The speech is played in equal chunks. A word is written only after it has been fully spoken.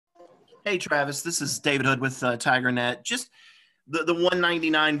Hey, Travis, this is David Hood with TigerNet. Just the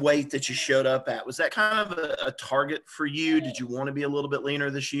 199 weight that you showed up at, was that kind of a target for you? Did you want to be a little bit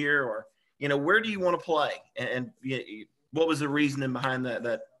leaner this year, or where do you want to play? And what was the reasoning behind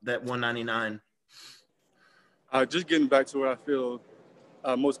that 199? Just getting back to where I feel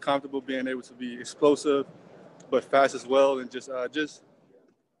most comfortable, being able to be explosive but fast as well, and just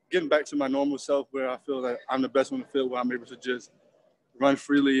getting back to my normal self where I feel that I'm the best on the field, where I'm able to just run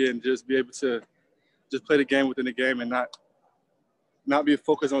freely and just be able to just play the game within the game and not be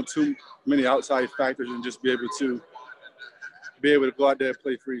focused on too many outside factors and just be able to go out there and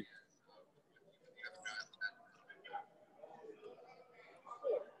play free.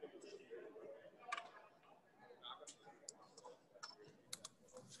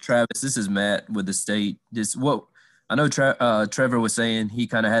 Travis, this is Matt with the state. Just what I know Trevor was saying he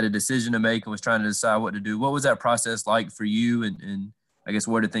kind of had a decision to make and was trying to decide what to do. What was that process like for you? And I guess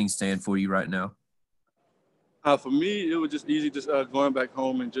where do things stand for you right now? For me, it was just easy, just going back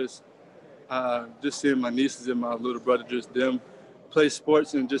home and just seeing my nieces and my little brother, just them play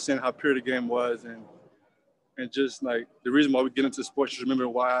sports and just seeing how pure the game was. And just like the reason why we get into sports is remember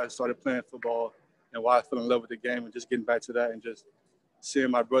why I started playing football and why I fell in love with the game, and just getting back to that and just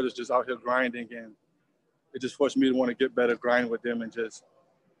seeing my brothers just out here grinding, and it just forced me to want to get better, grind with them, and just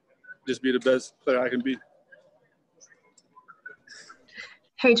be the best player I can be.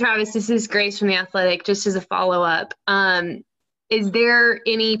 Hey, Travis, this is Grace from The Athletic. Just as a follow-up, is there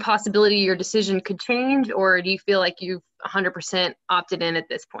any possibility your decision could change, or do you feel like you've 100% opted in at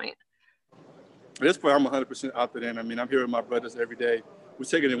this point? At this point, I'm 100% opted in. I mean, I'm here with my brothers every day. We're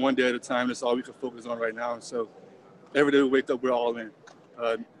taking it one day at a time. That's all we can focus on right now. So every day we wake up, we're all in.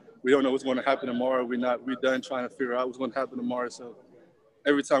 We don't know what's going to happen tomorrow. We're done trying to figure out what's going to happen tomorrow. So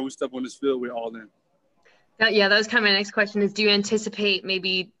every time we step on this field, we're all in. Yeah, that was kind of my next question is, do you anticipate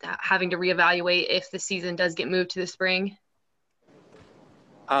maybe having to reevaluate if the season does get moved to the spring?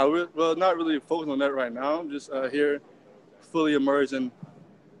 Well, not really focused on that right now. I'm just here fully immersed in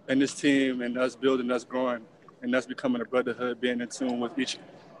this team and us building, us growing, and us becoming a brotherhood, being in tune with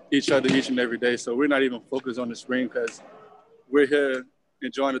each other each and every day. So we're not even focused on the spring because we're here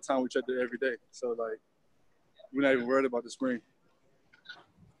enjoying the time with each other every day. So, like, we're not even worried about the spring.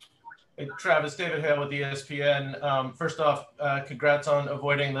 Hey, Travis, David Hale with ESPN. First off, congrats on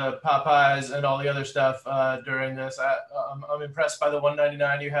avoiding the Popeyes and all the other stuff during this. I'm impressed by the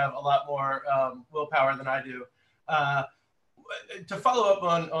 199. You have a lot more willpower than I do. To follow up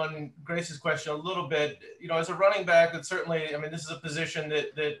on Grace's question a little bit, as a running back, that certainly, this is a position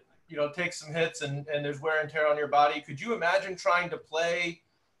that takes some hits and there's wear and tear on your body. Could you imagine trying to play,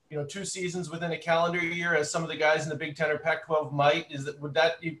 2 seasons within a calendar year as some of the guys in the Big Ten or Pac-12 might? Would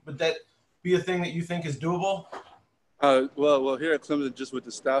that be a thing that you think is doable? Well, here at Clemson, just with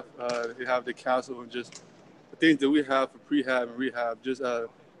the staff, we have the council and just the things that we have for prehab and rehab, just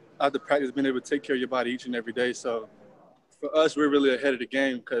after practice, being able to take care of your body each and every day. So for us, we're really ahead of the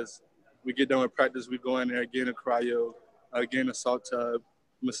game because we get done with practice, we go in there, get in a cryo, get in a salt tub,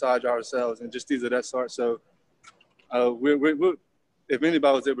 massage ourselves, and just things of that sort. So we're if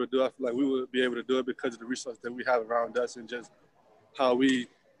anybody was able to do it, I feel like we would be able to do it because of the resources that we have around us and just how we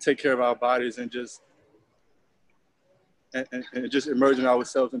take care of our bodies and just emerge in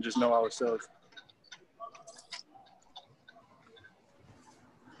ourselves and just know ourselves.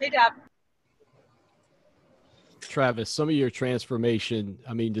 Hey, Dad. Travis, some of your transformation,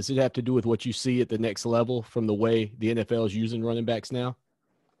 does it have to do with what you see at the next level from the way the NFL is using running backs now?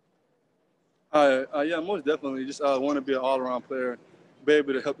 Yeah, most definitely. Just want to be an all-around player, be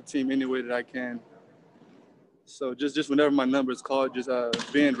able to help the team any way that I can. So just whenever my number is called, just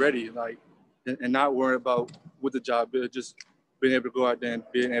being ready, and not worrying about what the job is, just being able to go out there and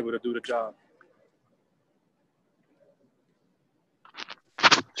being able to do the job.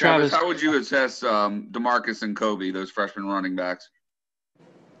 Travis, how would you assess Demarkcus and Kobe, those freshman running backs?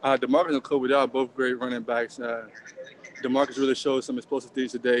 Demarkcus and Kobe, they are both great running backs. Demarkcus really showed some explosive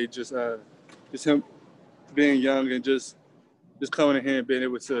things today. Just him being young and just coming in here and being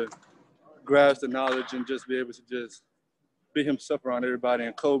able to grasp the knowledge and just be able to just be himself around everybody.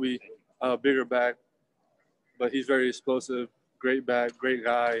 And Kobe, bigger back, but he's very explosive, great back, great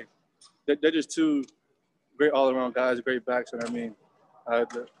guy. They're just 2 great all-around guys, great backs. And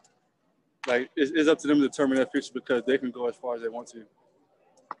it's up to them to determine their future because they can go as far as they want to.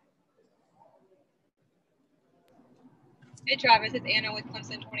 Hey, Travis, it's Anna with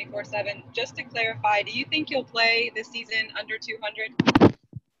Clemson 24/7. Just to clarify, do you think you'll play this season under 200?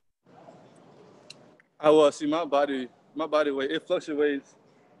 See, my body weight, it fluctuates.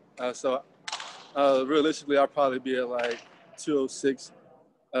 So realistically, I'll probably be at 206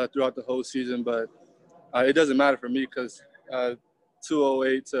 throughout the whole season, but it doesn't matter for me because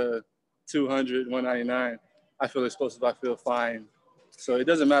 208 to 200, 199, I feel explosive. I feel fine. So it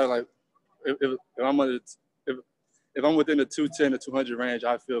doesn't matter. Like if I'm within the 210 to 200 range,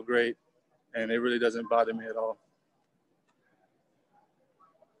 I feel great, and it really doesn't bother me at all.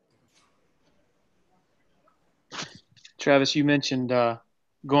 Travis, you mentioned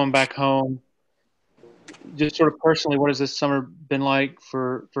going back home. Just sort of personally, what has this summer been like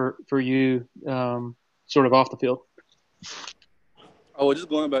for you, sort of off the field? Oh, well, just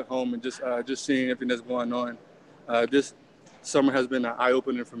going back home and just seeing everything that's going on. This summer has been an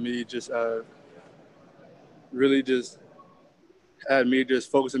eye-opener for me. Just really just had me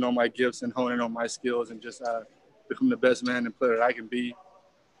just focusing on my gifts and honing on my skills and just become the best man and player that I can be,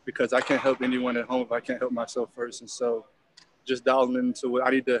 because I can't help anyone at home if I can't help myself first. And so just dialing into what I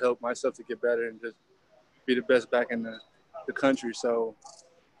need to help myself to get better and just be the best back in the country. So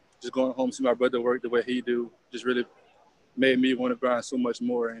just going home, see my brother work the way he do, just really made me want to grind so much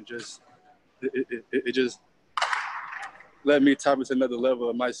more, and just it just let me tap into another level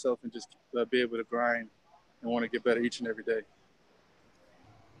of myself and just be able to grind and want to get better each and every day.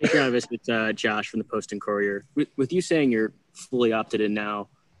 Hey Travis, it's Josh from the Post and Courier. With you saying you're fully opted in now,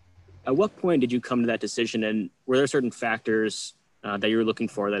 at what point did you come to that decision, and were there certain factors that you were looking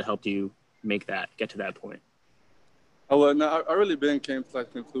for that helped you get to that point? Oh, well, no, I really came to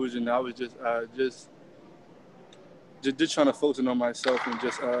that conclusion. I was just trying to focus on myself and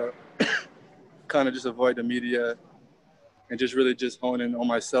just kind of just avoid the media and just really just hone in on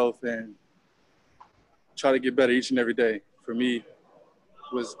myself and try to get better each and every day. For me,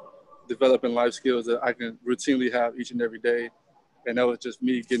 was developing life skills that I can routinely have each and every day. And that was just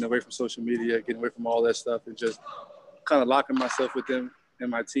me getting away from social media, getting away from all that stuff, and just kind of locking myself with them and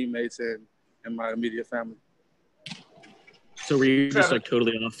my teammates and my immediate family. So were you just like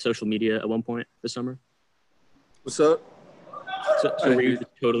totally off social media at one point this summer? What's up? So were you just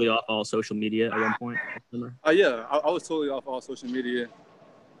totally off all social media at one point this summer? Yeah, I was totally off all social media.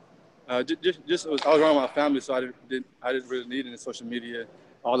 I was around my family, so I didn't really need any social media.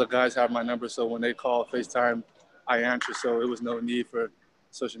 All the guys have my number, so when they call FaceTime, I answer. So it was no need for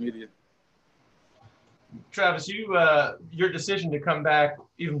social media. Travis, your decision to come back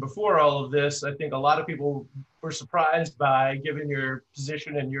even before all of this, I think a lot of people were surprised by, given your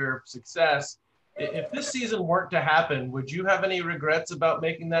position and your success. If this season weren't to happen, would you have any regrets about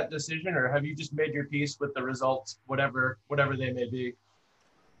making that decision, or have you just made your peace with the results, whatever they may be?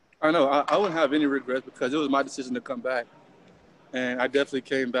 I know I wouldn't have any regrets because it was my decision to come back, and I definitely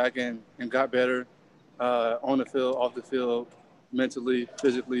came back and got better on the field, off the field, mentally,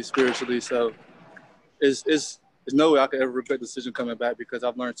 physically, spiritually. So there's no way I could ever regret the decision coming back, because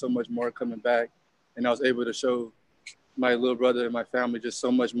I've learned so much more coming back, and I was able to show my little brother and my family just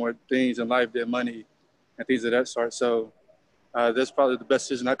so much more things in life than money and things of that sort. So that's probably the best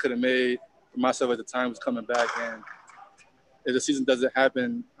decision I could have made for myself at the time, was coming back. And if the season doesn't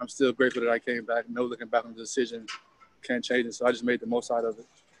happen, I'm still grateful that I came back. No looking back on the decision, can't change it. So I just made the most out of it,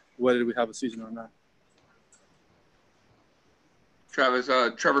 whether we have a season or not. Travis,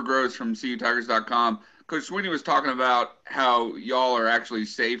 Trevor Gross from CUTigers.com. Coach Sweeney was talking about how y'all are actually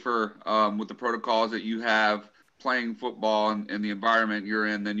safer with the protocols that you have playing football and the environment you're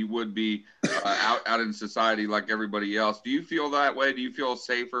in than you would be out in society like everybody else. Do you feel that way? Do you feel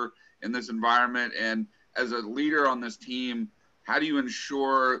safer in this environment? And as a leader on this team, how do you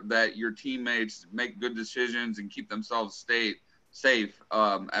ensure that your teammates make good decisions and keep themselves safe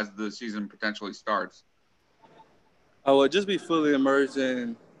as the season potentially starts? I would just be fully immersed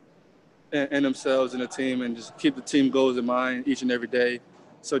in themselves and the team, and just keep the team goals in mind each and every day.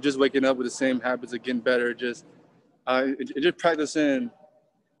 So just waking up with the same habits of getting better, just practicing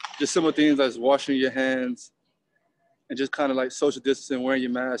just simple things like washing your hands and just kind of like social distancing, wearing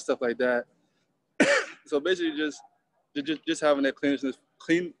your mask, stuff like that. So basically just having that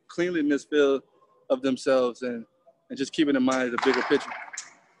cleanliness feel of themselves and just keeping in mind the bigger picture.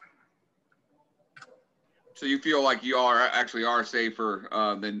 So you feel like you are safer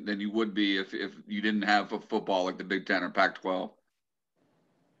than you would be if you didn't have a football like the Big Ten or Pac-12?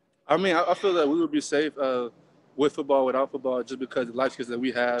 I mean, I feel that we would be safe with football, without football, just because of the life skills that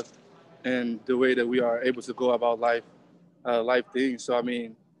we have and the way that we are able to go about life things. So, I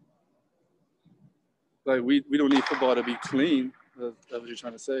mean, like we don't need football to be clean. That's what you're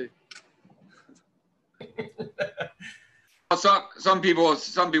trying to say. Some people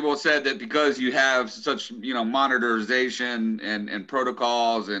said that because you have such monitorization and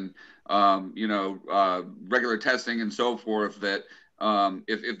protocols and regular testing and so forth, that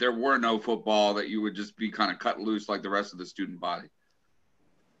if there were no football, that you would just be kind of cut loose like the rest of the student body.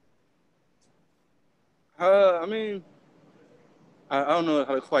 I mean, I don't know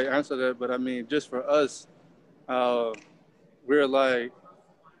how to quite answer that, but I mean, just for us, we're like,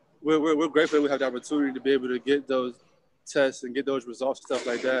 we're grateful that we have the opportunity to be able to get those tests and get those results and stuff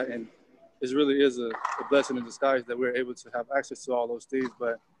like that. And it really is a blessing in disguise that we're able to have access to all those things.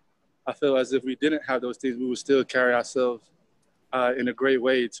 But I feel as if we didn't have those things, we would still carry ourselves in a great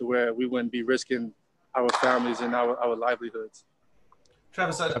way to where we wouldn't be risking our families and our livelihoods.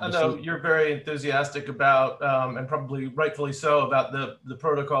 Travis, I know you're very enthusiastic about, and probably rightfully so, about the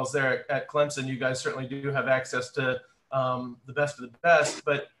protocols there at Clemson. You guys certainly do have access to the best of the best,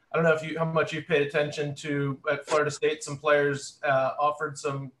 but I don't know how much you've paid attention to at Florida State. Some players offered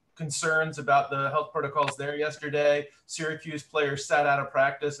some concerns about the health protocols there yesterday. Syracuse players sat out of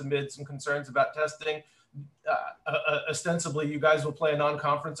practice amid some concerns about testing. Ostensibly, you guys will play a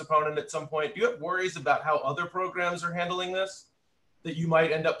non-conference opponent at some point. Do you have worries about how other programs are handling this that you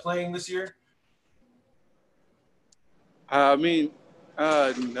might end up playing this year? I mean,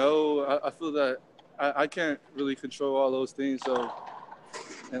 no. I feel that I can't really control all those things. So,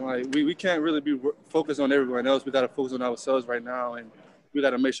 and like we can't really be focused on everyone else. We got to focus on ourselves right now, and we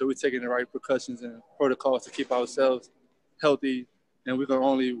got to make sure we're taking the right precautions and protocols to keep ourselves healthy. And we can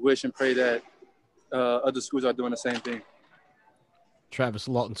only wish and pray that other schools are doing the same thing. Travis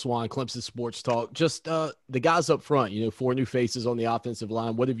Lawton Swan, Clemson Sports Talk. Just the guys up front, 4 new faces on the offensive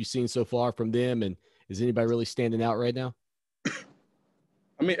line. What have you seen so far from them, and is anybody really standing out right now?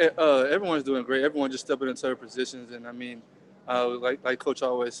 I mean, everyone's doing great. Everyone just stepping into their positions, and I mean, like Coach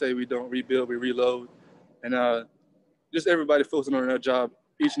always say, we don't rebuild, we reload, and just everybody focusing on their job,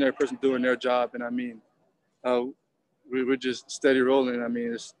 each and every person doing their job, and I mean, we're just steady rolling. I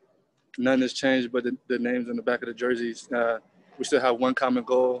mean, nothing has changed but the names on the back of the jerseys. We still have one common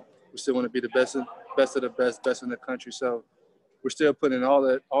goal. We still want to be the best of the best in the country. So we're still putting in all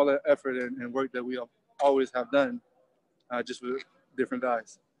that effort and work that we always have done, just with different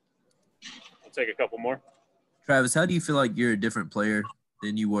guys. We'll take a couple more. Travis, how do you feel like you're a different player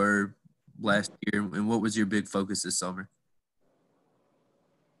than you were last year, and what was your big focus this summer?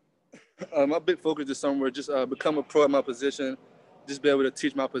 My big focus this summer was just become a pro at my position, just be able to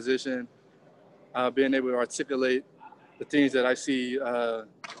teach my position, being able to articulate the things that I see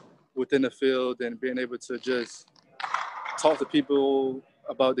within the field, and being able to just talk to people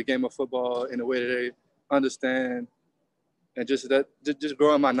about the game of football in a way that they understand, and just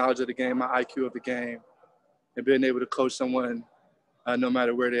growing my knowledge of the game, my IQ of the game, and being able to coach someone no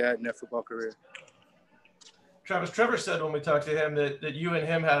matter where they're at in their football career. Travis, Trevor said when we talked to him that you and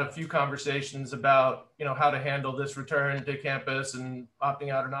him had a few conversations about, how to handle this return to campus and opting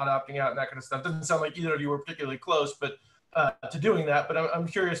out or not opting out and that kind of stuff. Doesn't sound like either of you were particularly close, but to doing that. But I'm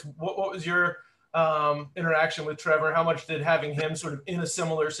curious, what was your interaction with Trevor? How much did having him sort of in a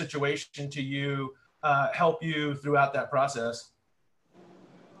similar situation to you help you throughout that process?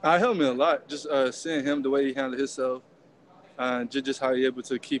 It helped me a lot, just seeing him, the way he handled himself, just how he able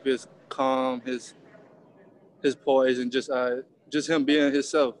to keep his calm, his poise, and just him being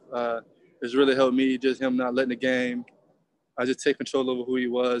himself. It's really helped me, just him not letting the game just take control over who he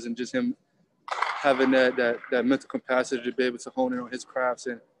was, and just him having that mental capacity to be able to hone in on his crafts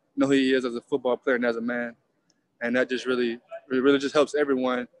and know who he is as a football player and as a man. And that just really just helps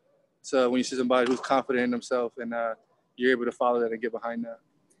everyone. So when you see somebody who's confident in themselves, and you're able to follow that and get behind that.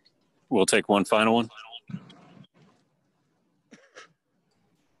 We'll take one final one.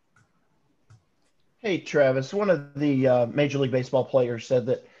 Hey, Travis, one of the Major League Baseball players said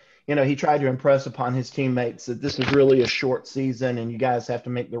that, he tried to impress upon his teammates that this is really a short season and you guys have to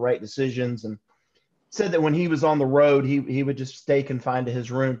make the right decisions, and said that when he was on the road, he would just stay confined to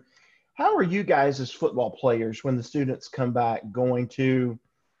his room. How are you guys as football players, when the students come back, going to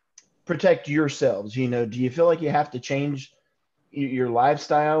protect yourselves? Do you feel like you have to change your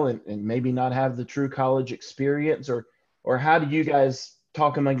lifestyle and maybe not have the true college experience, or how do you guys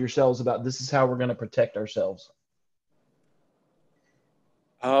talk among yourselves about this is how we're going to protect ourselves?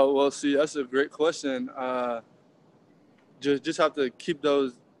 Well, see, that's a great question. Just have to keep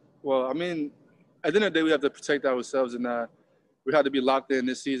those. Well, I mean, at the end of the day, we have to protect ourselves, and we have to be locked in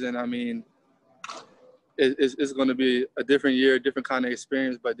this season. I mean, it's going to be a different year, different kind of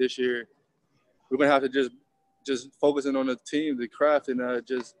experience. But this year, we're going to have to just focusing on the team, the craft, and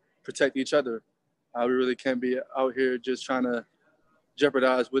just protect each other. We really can't be out here just trying to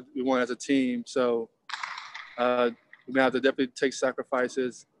jeopardize what we want as a team. So we're gonna have to definitely take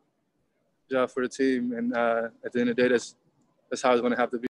sacrifices for the team, and at the end of the day, that's how it's gonna have to be.